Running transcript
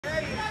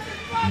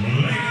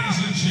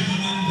Ladies and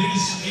gentlemen,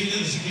 this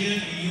is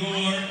in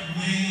your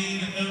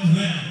main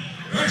event.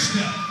 First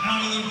up,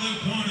 out of the blue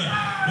corner,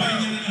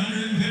 weighing in at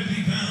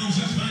 150 pounds,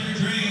 his fighter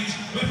trains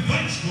with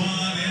Fight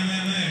Squad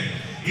MMA.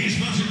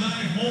 He's sponsored by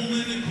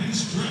Holman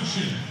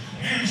Construction,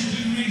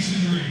 Amston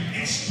Masonry,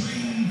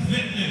 Extreme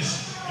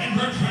Fitness, and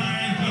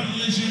Bergmeier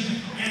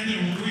Collision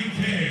and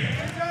Repair.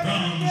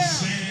 From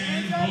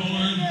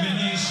Sanborn,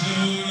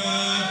 Minnesota,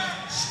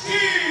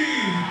 Steve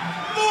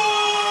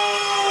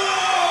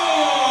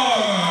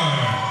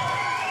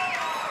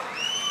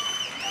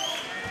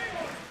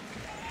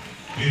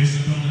his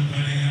opponent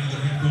fighting out of the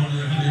red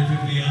corner,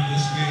 150 on the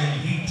scale.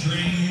 He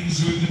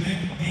trains with the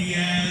Nick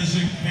Diaz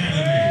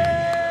Academy.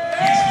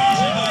 He's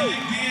sponsored by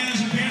Nick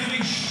Diaz Academy,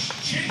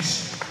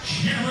 Chase,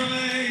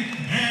 Chevrolet,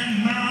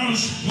 and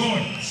Mouse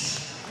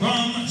Sports.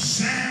 From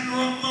San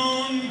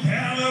Ramon,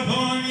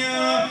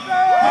 California,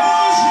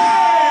 Jose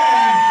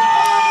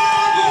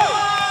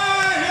Aguayo!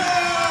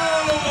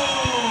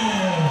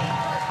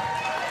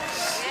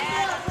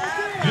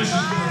 This is a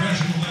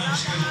professional bout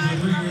scheduled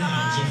for 3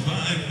 rounds of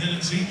 5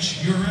 minutes each.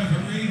 Your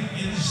referee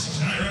is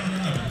Tyrone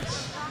Roberts.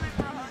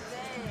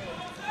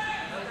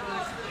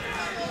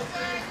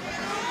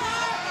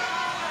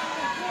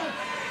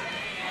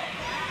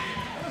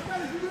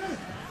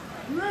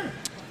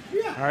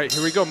 All right,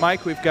 here we go,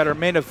 Mike. We've got our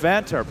main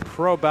event, our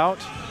pro bout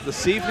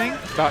this evening,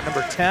 bout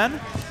number 10.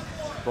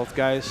 Both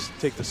guys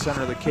take the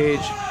center of the cage.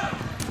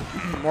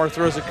 Moore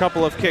throws a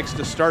couple of kicks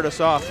to start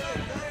us off.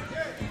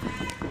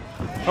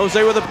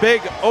 Jose with a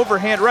big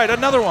overhand right,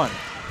 another one.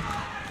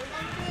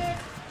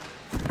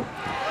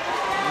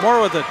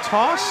 Moore with a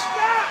toss.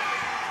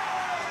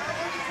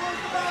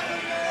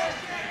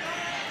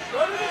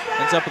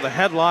 Ends up with a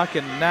headlock,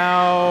 and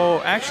now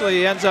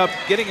actually ends up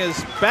getting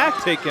his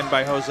back taken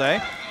by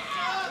Jose.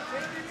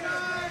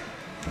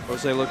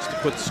 Jose looks to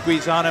put the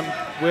squeeze on him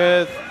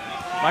with,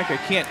 Mike, I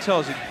can't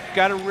tell, has he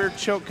got a rear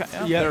choke?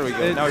 Oh, yep, there we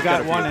go. Now he's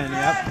got one in,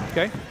 yep.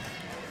 Okay.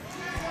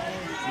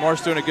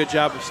 Moore's doing a good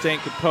job of staying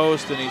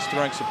composed, and he's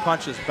throwing some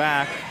punches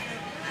back.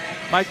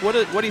 Mike, what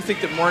do you think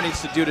that Moore needs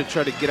to do to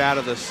try to get out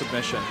of this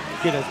submission?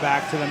 Get his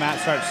back to the mat,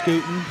 start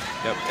scooting.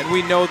 Yep, and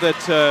we know that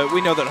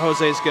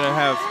Jose's going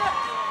to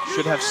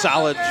should have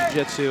solid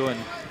jiu-jitsu and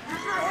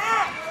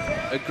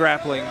a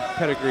grappling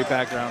pedigree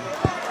background.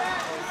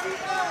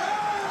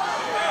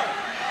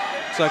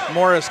 Looks like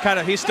Moore is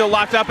he's still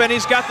locked up, and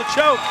he's got the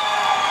choke.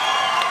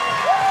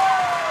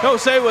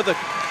 Jose with a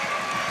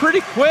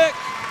pretty quick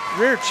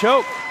rear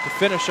choke to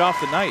finish off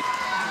the night.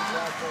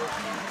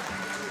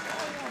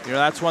 You know,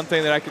 that's one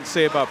thing that I can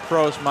say about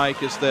pros,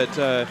 Mike, is that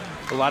a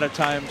lot of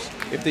times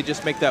if they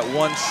just make that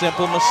one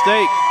simple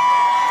mistake,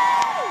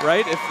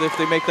 right? If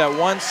they make that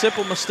one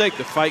simple mistake,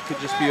 the fight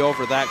could just be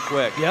over that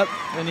quick. Yep,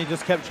 and he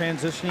just kept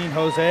transitioning.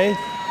 Jose,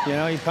 you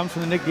know, he comes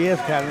from the Nick Diaz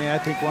Academy, I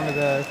think one of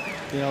the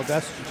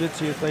best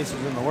jiu-jitsu places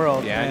in the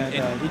world. Yeah,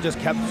 and he just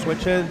kept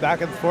switching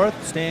back and forth,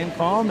 staying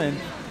calm, and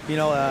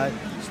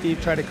Steve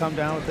tried to come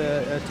down with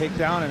a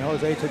takedown, and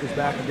Jose took his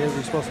back and did what he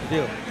was supposed to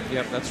do.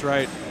 Yep, that's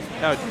right.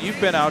 Now, you've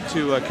been out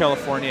to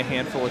California a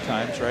handful of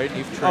times, right?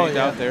 You've trained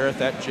out there at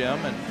that gym,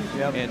 and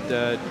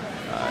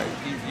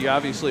you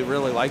obviously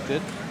really liked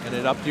it, and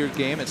it upped your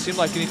game. It seemed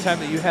like any time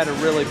that you had a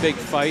really big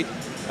fight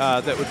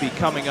that would be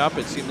coming up,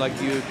 it seemed like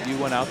you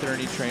went out there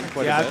and you trained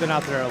quite a bit. Yeah, I've been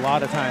out there a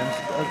lot of times.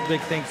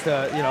 Big thanks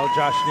to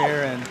Josh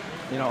Neer and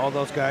all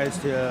those guys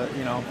to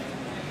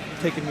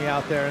taking me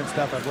out there and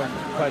stuff. I've learned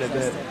quite a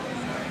bit.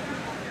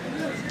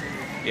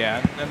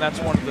 Yeah, and that's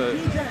one of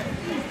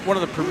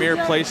the premier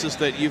places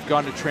that you've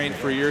gone to train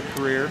for your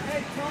career.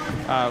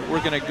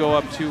 We're going to go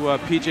up to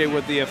PJ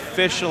with the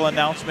official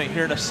announcement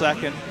here in a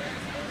second.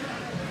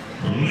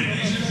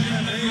 Ladies and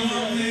gentlemen, your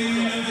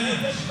main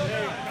event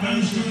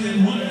comes to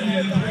within 1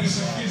 minute and 3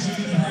 seconds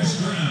into the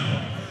first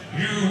round.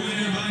 Your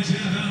winner by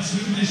tap out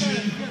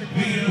submission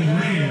via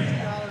rear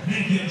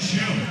naked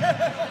choke,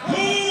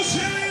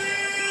 Jose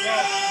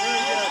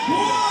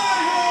Aguayo!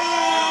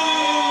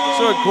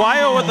 So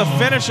Aguayo with the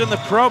finish in the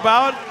pro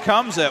bout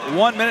comes at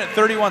 1 minute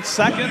 31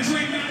 seconds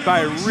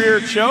by rear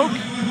choke.